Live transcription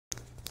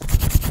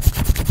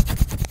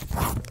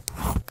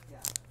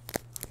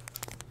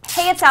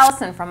Hey, it's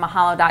Allison from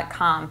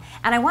Mahalo.com,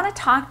 and I want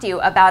to talk to you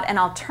about an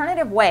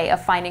alternative way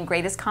of finding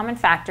greatest common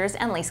factors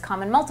and least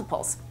common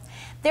multiples.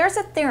 There's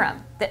a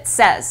theorem that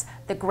says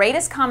the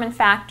greatest common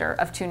factor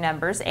of two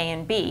numbers, a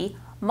and b,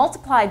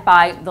 multiplied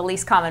by the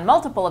least common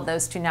multiple of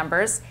those two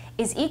numbers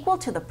is equal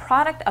to the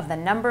product of the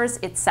numbers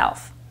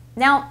itself.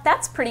 Now,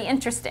 that's pretty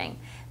interesting,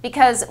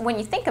 because when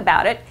you think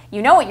about it,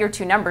 you know what your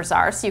two numbers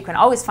are, so you can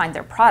always find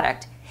their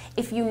product.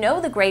 If you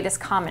know the greatest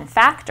common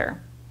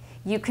factor,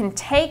 you can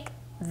take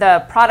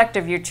the product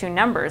of your two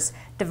numbers,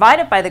 divide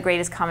it by the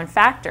greatest common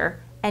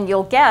factor, and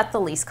you'll get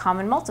the least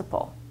common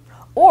multiple.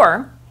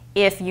 Or,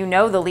 if you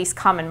know the least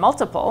common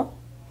multiple,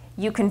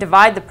 you can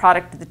divide the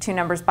product of the two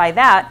numbers by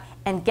that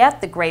and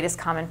get the greatest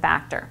common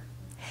factor.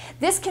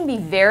 This can be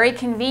very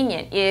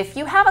convenient if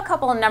you have a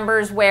couple of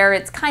numbers where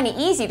it's kind of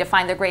easy to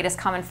find the greatest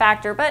common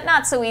factor, but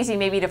not so easy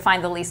maybe to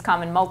find the least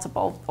common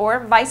multiple, or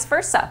vice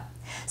versa.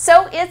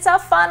 So it's a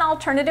fun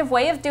alternative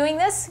way of doing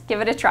this. Give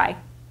it a try.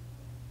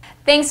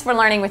 Thanks for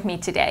learning with me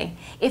today.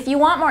 If you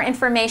want more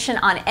information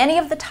on any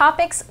of the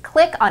topics,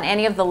 click on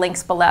any of the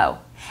links below.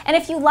 And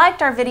if you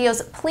liked our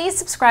videos, please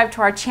subscribe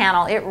to our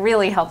channel. It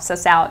really helps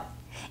us out.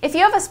 If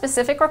you have a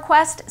specific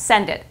request,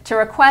 send it to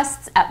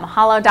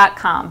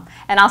requests@mahalo.com,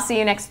 and I'll see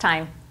you next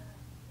time.